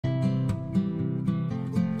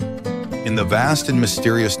In the vast and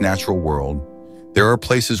mysterious natural world, there are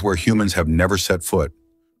places where humans have never set foot,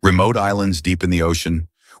 remote islands deep in the ocean,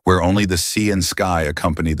 where only the sea and sky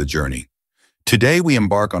accompany the journey. Today we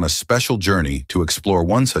embark on a special journey to explore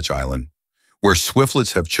one such island, where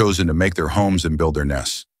swiftlets have chosen to make their homes and build their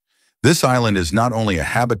nests. This island is not only a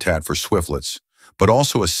habitat for swiftlets, but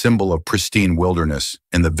also a symbol of pristine wilderness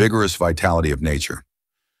and the vigorous vitality of nature.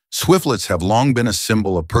 Swiftlets have long been a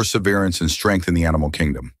symbol of perseverance and strength in the animal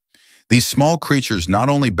kingdom. These small creatures not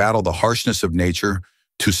only battle the harshness of nature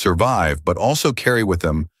to survive, but also carry with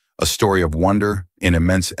them a story of wonder and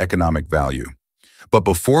immense economic value. But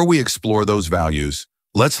before we explore those values,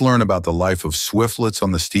 let's learn about the life of swiftlets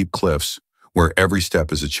on the steep cliffs, where every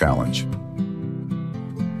step is a challenge.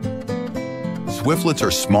 Swiftlets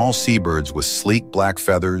are small seabirds with sleek black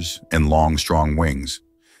feathers and long, strong wings.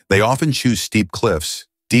 They often choose steep cliffs,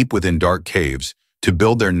 deep within dark caves, to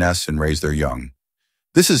build their nests and raise their young.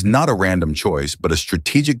 This is not a random choice, but a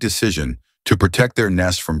strategic decision to protect their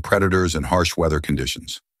nests from predators and harsh weather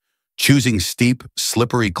conditions. Choosing steep,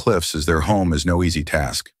 slippery cliffs as their home is no easy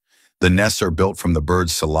task. The nests are built from the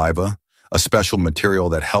birds' saliva, a special material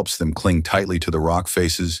that helps them cling tightly to the rock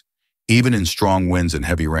faces, even in strong winds and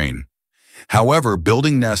heavy rain. However,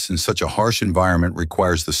 building nests in such a harsh environment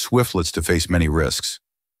requires the swiftlets to face many risks.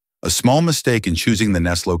 A small mistake in choosing the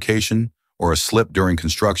nest location or a slip during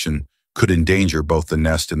construction could endanger both the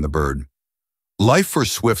nest and the bird. Life for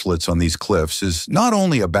swiftlets on these cliffs is not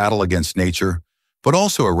only a battle against nature, but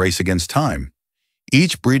also a race against time.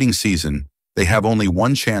 Each breeding season, they have only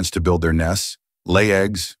one chance to build their nests, lay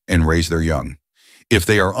eggs, and raise their young. If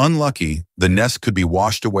they are unlucky, the nest could be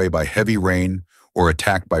washed away by heavy rain or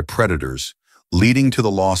attacked by predators, leading to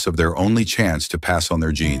the loss of their only chance to pass on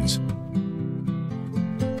their genes.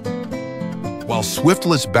 While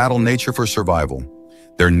swiftlets battle nature for survival,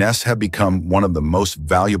 their nests have become one of the most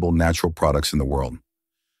valuable natural products in the world.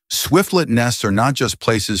 Swiftlet nests are not just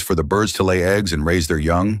places for the birds to lay eggs and raise their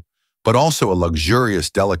young, but also a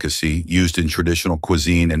luxurious delicacy used in traditional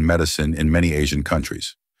cuisine and medicine in many Asian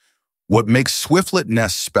countries. What makes swiftlet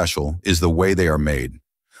nests special is the way they are made.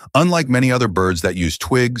 Unlike many other birds that use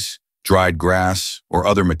twigs, dried grass, or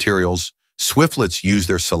other materials, swiftlets use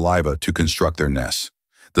their saliva to construct their nests.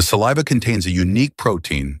 The saliva contains a unique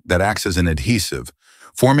protein that acts as an adhesive,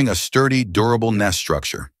 forming a sturdy, durable nest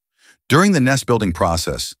structure. During the nest-building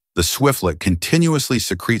process, the swiftlet continuously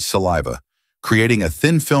secretes saliva, creating a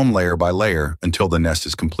thin film layer by layer until the nest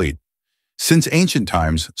is complete. Since ancient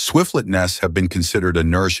times, swiftlet nests have been considered a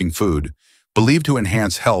nourishing food, believed to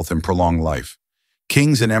enhance health and prolong life.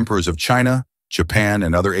 Kings and emperors of China, Japan,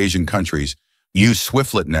 and other Asian countries use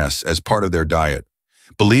swiftlet nests as part of their diet,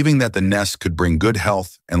 believing that the nests could bring good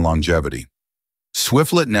health and longevity.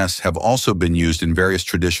 Swiftlet nests have also been used in various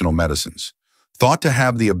traditional medicines, thought to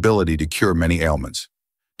have the ability to cure many ailments.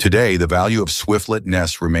 Today, the value of swiftlet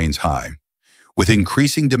nests remains high. With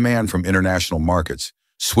increasing demand from international markets,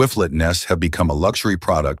 swiftlet nests have become a luxury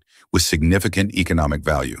product with significant economic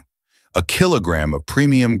value. A kilogram of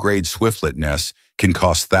premium-grade swiftlet nests can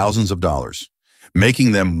cost thousands of dollars,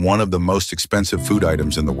 making them one of the most expensive food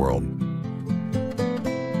items in the world.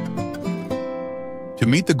 To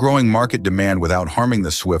meet the growing market demand without harming the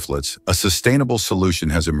swiftlets, a sustainable solution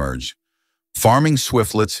has emerged: farming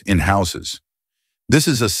swiftlets in houses. This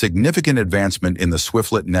is a significant advancement in the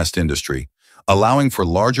swiftlet nest industry, allowing for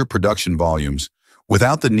larger production volumes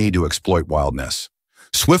without the need to exploit wild nests.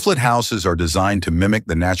 Swiftlet houses are designed to mimic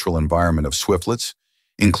the natural environment of swiftlets,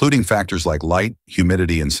 including factors like light,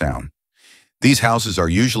 humidity, and sound. These houses are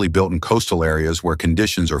usually built in coastal areas where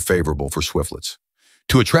conditions are favorable for swiftlets.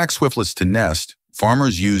 To attract swiftlets to nest,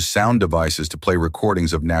 farmers use sound devices to play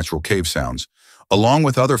recordings of natural cave sounds, along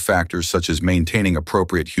with other factors such as maintaining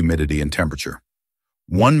appropriate humidity and temperature.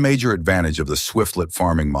 One major advantage of the swiftlet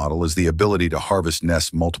farming model is the ability to harvest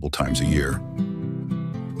nests multiple times a year.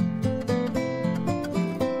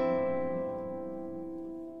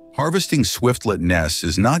 Harvesting swiftlet nests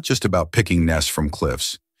is not just about picking nests from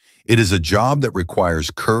cliffs. It is a job that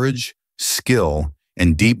requires courage, skill,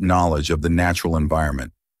 and deep knowledge of the natural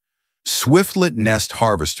environment. Swiftlet nest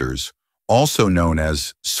harvesters, also known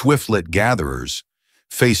as swiftlet gatherers,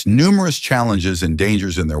 face numerous challenges and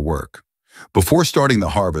dangers in their work. Before starting the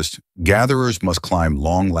harvest, gatherers must climb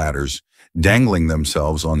long ladders, dangling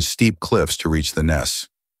themselves on steep cliffs to reach the nests.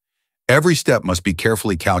 Every step must be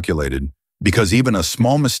carefully calculated, because even a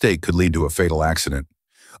small mistake could lead to a fatal accident.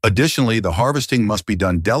 Additionally, the harvesting must be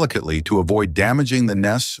done delicately to avoid damaging the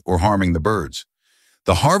nests or harming the birds.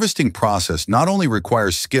 The harvesting process not only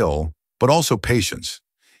requires skill, but also patience.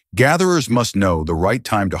 Gatherers must know the right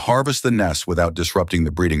time to harvest the nests without disrupting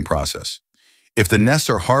the breeding process. If the nests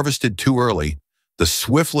are harvested too early, the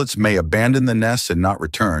swiftlets may abandon the nests and not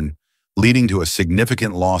return, leading to a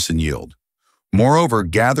significant loss in yield. Moreover,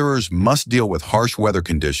 gatherers must deal with harsh weather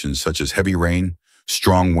conditions such as heavy rain,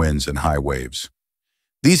 strong winds, and high waves.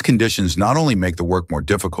 These conditions not only make the work more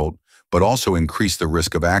difficult, but also increase the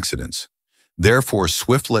risk of accidents. Therefore,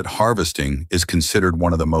 swiftlet harvesting is considered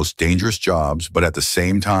one of the most dangerous jobs, but at the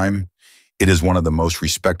same time, it is one of the most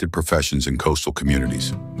respected professions in coastal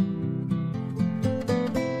communities.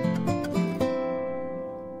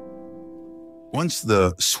 Once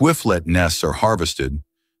the swiftlet nests are harvested,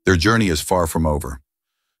 their journey is far from over.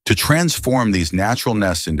 To transform these natural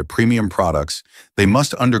nests into premium products, they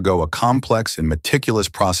must undergo a complex and meticulous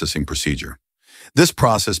processing procedure. This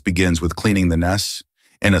process begins with cleaning the nests,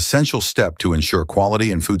 an essential step to ensure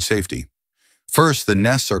quality and food safety. First, the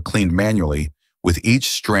nests are cleaned manually, with each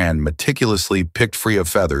strand meticulously picked free of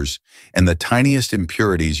feathers and the tiniest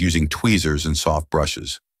impurities using tweezers and soft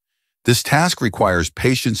brushes. This task requires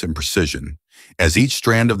patience and precision, as each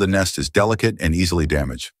strand of the nest is delicate and easily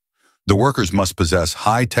damaged. The workers must possess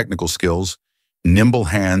high technical skills, nimble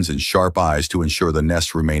hands, and sharp eyes to ensure the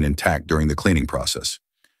nests remain intact during the cleaning process.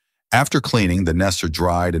 After cleaning, the nests are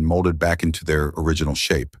dried and molded back into their original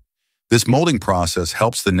shape. This molding process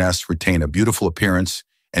helps the nests retain a beautiful appearance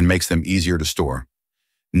and makes them easier to store.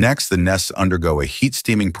 Next, the nests undergo a heat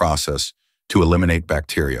steaming process to eliminate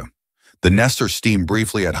bacteria. The nests are steamed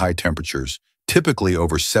briefly at high temperatures, typically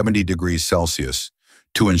over 70 degrees Celsius,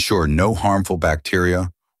 to ensure no harmful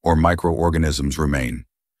bacteria or microorganisms remain.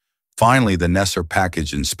 Finally, the nests are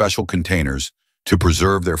packaged in special containers to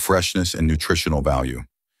preserve their freshness and nutritional value.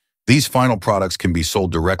 These final products can be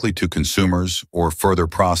sold directly to consumers or further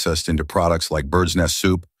processed into products like bird's nest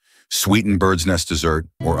soup, sweetened bird's nest dessert,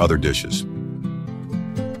 or other dishes.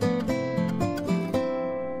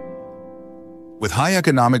 With high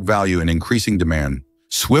economic value and increasing demand,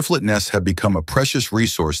 swiftlet nests have become a precious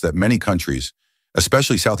resource that many countries,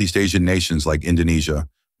 especially Southeast Asian nations like Indonesia,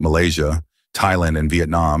 Malaysia, Thailand, and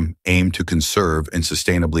Vietnam, aim to conserve and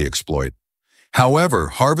sustainably exploit. However,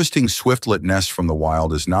 harvesting swiftlet nests from the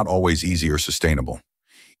wild is not always easy or sustainable.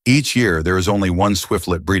 Each year, there is only one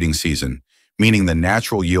swiftlet breeding season, meaning the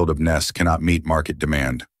natural yield of nests cannot meet market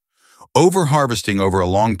demand. Overharvesting over a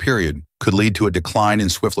long period could lead to a decline in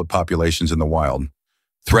swiftlet populations in the wild,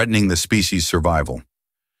 threatening the species' survival.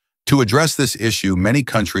 To address this issue, many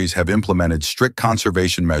countries have implemented strict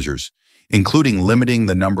conservation measures, including limiting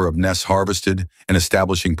the number of nests harvested and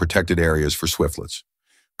establishing protected areas for swiftlets.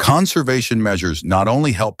 Conservation measures not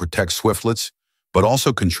only help protect swiftlets, but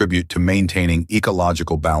also contribute to maintaining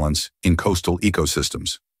ecological balance in coastal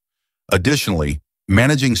ecosystems. Additionally,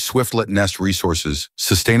 managing swiftlet nest resources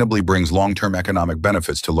sustainably brings long-term economic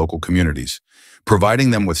benefits to local communities,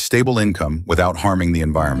 providing them with stable income without harming the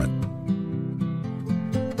environment.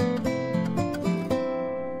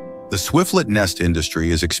 The swiftlet nest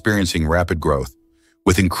industry is experiencing rapid growth,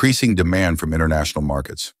 with increasing demand from international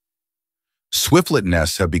markets. Swiftlet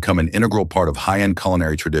nests have become an integral part of high-end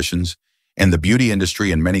culinary traditions and the beauty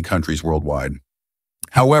industry in many countries worldwide.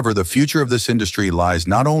 However, the future of this industry lies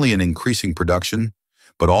not only in increasing production,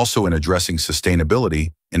 but also in addressing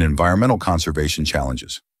sustainability and environmental conservation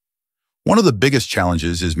challenges. One of the biggest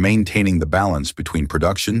challenges is maintaining the balance between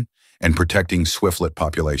production and protecting swiftlet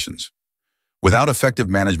populations. Without effective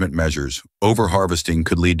management measures, overharvesting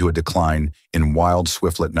could lead to a decline in wild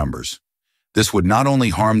swiftlet numbers. This would not only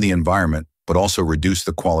harm the environment, but also reduce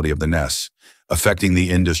the quality of the nests, affecting the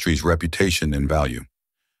industry's reputation and value.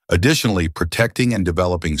 Additionally, protecting and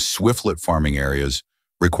developing swiftlet farming areas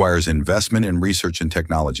requires investment in research and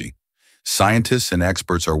technology. Scientists and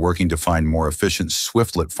experts are working to find more efficient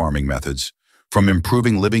swiftlet farming methods, from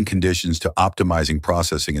improving living conditions to optimizing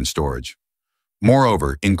processing and storage.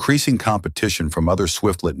 Moreover, increasing competition from other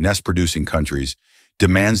swiftlet nest-producing countries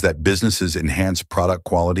demands that businesses enhance product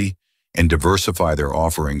quality and diversify their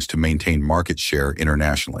offerings to maintain market share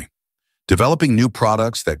internationally. Developing new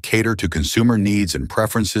products that cater to consumer needs and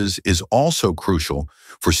preferences is also crucial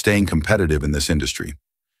for staying competitive in this industry.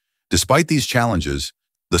 Despite these challenges,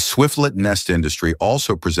 the swiftlet nest industry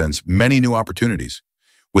also presents many new opportunities.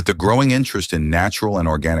 With the growing interest in natural and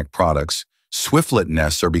organic products, swiftlet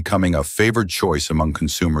nests are becoming a favored choice among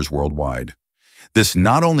consumers worldwide. This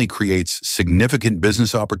not only creates significant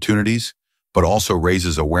business opportunities, but also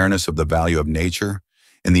raises awareness of the value of nature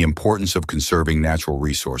and the importance of conserving natural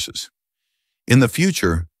resources. In the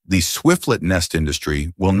future, the swiftlet nest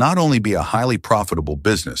industry will not only be a highly profitable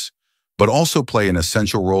business, but also play an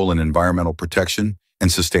essential role in environmental protection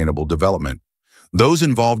and sustainable development. Those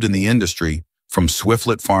involved in the industry, from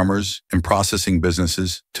swiftlet farmers and processing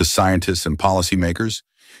businesses to scientists and policymakers,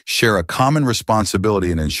 share a common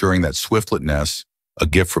responsibility in ensuring that swiftlet nests, a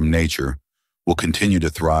gift from nature, will continue to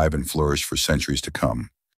thrive and flourish for centuries to come.